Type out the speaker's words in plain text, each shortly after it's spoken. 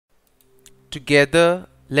Together,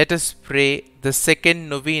 let us pray the second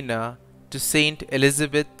novena to Saint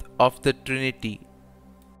Elizabeth of the Trinity.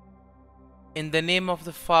 In the name of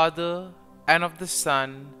the Father, and of the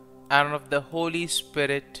Son, and of the Holy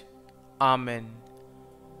Spirit. Amen.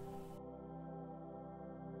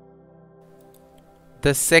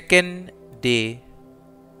 The second day.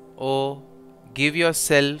 O give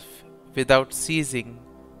yourself without ceasing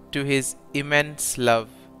to His immense love.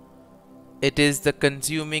 It is the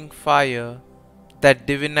consuming fire that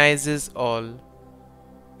divinizes all.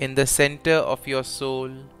 In the center of your soul,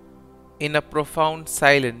 in a profound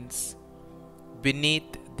silence,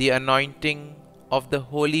 beneath the anointing of the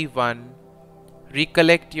Holy One,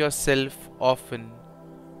 recollect yourself often.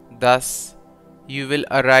 Thus, you will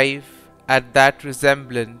arrive at that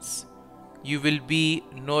resemblance. You will be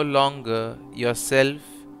no longer yourself,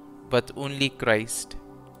 but only Christ.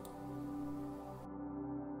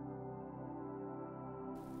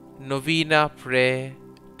 Novena Prayer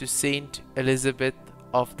to Saint Elizabeth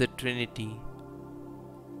of the Trinity.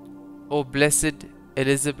 O blessed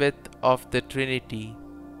Elizabeth of the Trinity,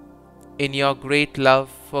 in your great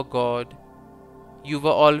love for God, you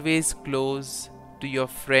were always close to your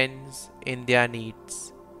friends in their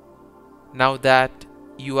needs. Now that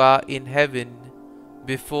you are in heaven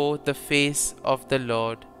before the face of the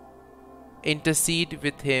Lord, intercede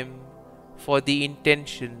with Him for the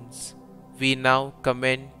intentions we now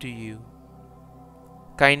commend to you.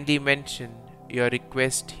 Kindly mention your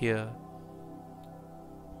request here.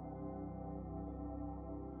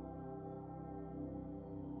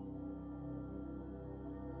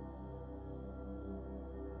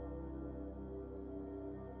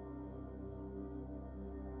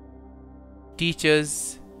 Teach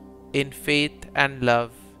us in faith and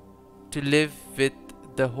love to live with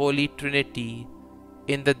the Holy Trinity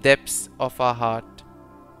in the depths of our heart.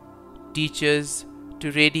 Teach us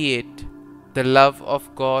to radiate the love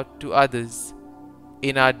of God to others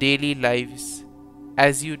in our daily lives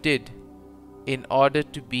as you did, in order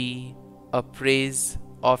to be a praise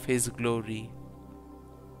of His glory.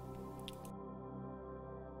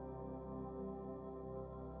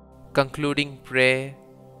 Concluding prayer.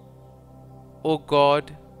 O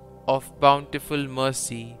God of bountiful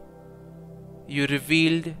mercy, you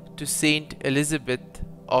revealed to Saint Elizabeth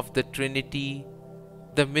of the Trinity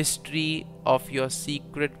the mystery of your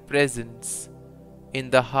secret presence in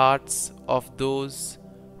the hearts of those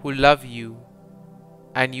who love you,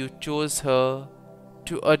 and you chose her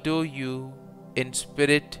to adore you in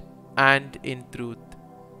spirit and in truth.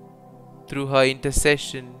 Through her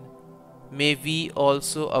intercession, may we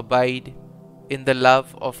also abide in the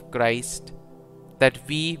love of Christ, that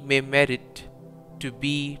we may merit to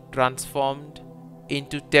be transformed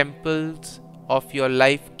into temples of your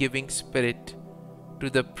life-giving Spirit, to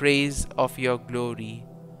the praise of your glory.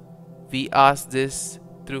 We ask this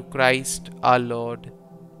through Christ our Lord.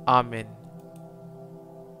 Amen.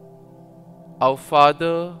 Our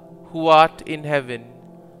Father, who art in heaven,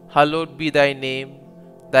 hallowed be thy name.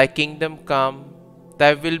 Thy kingdom come,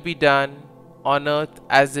 thy will be done, on earth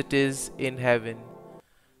as it is in heaven.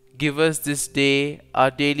 Give us this day our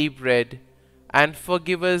daily bread, and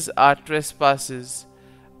forgive us our trespasses,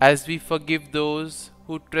 as we forgive those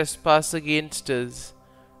who trespass against us.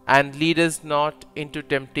 And lead us not into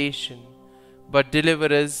temptation, but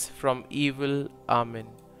deliver us from evil. Amen.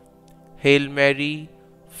 Hail Mary,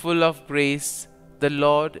 full of grace, the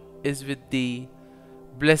Lord is with thee.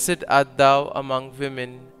 Blessed art thou among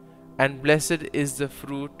women, and blessed is the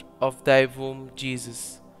fruit of thy womb,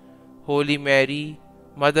 Jesus. Holy Mary,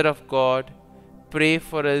 Mother of God, pray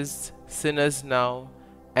for us sinners now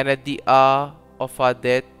and at the hour of our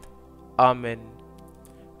death. Amen.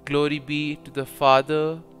 Glory be to the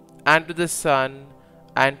Father, and to the Son,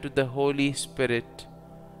 and to the Holy Spirit,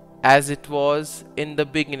 as it was in the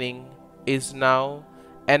beginning, is now,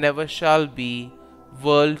 and ever shall be,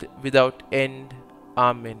 world without end.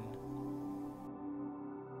 Amen.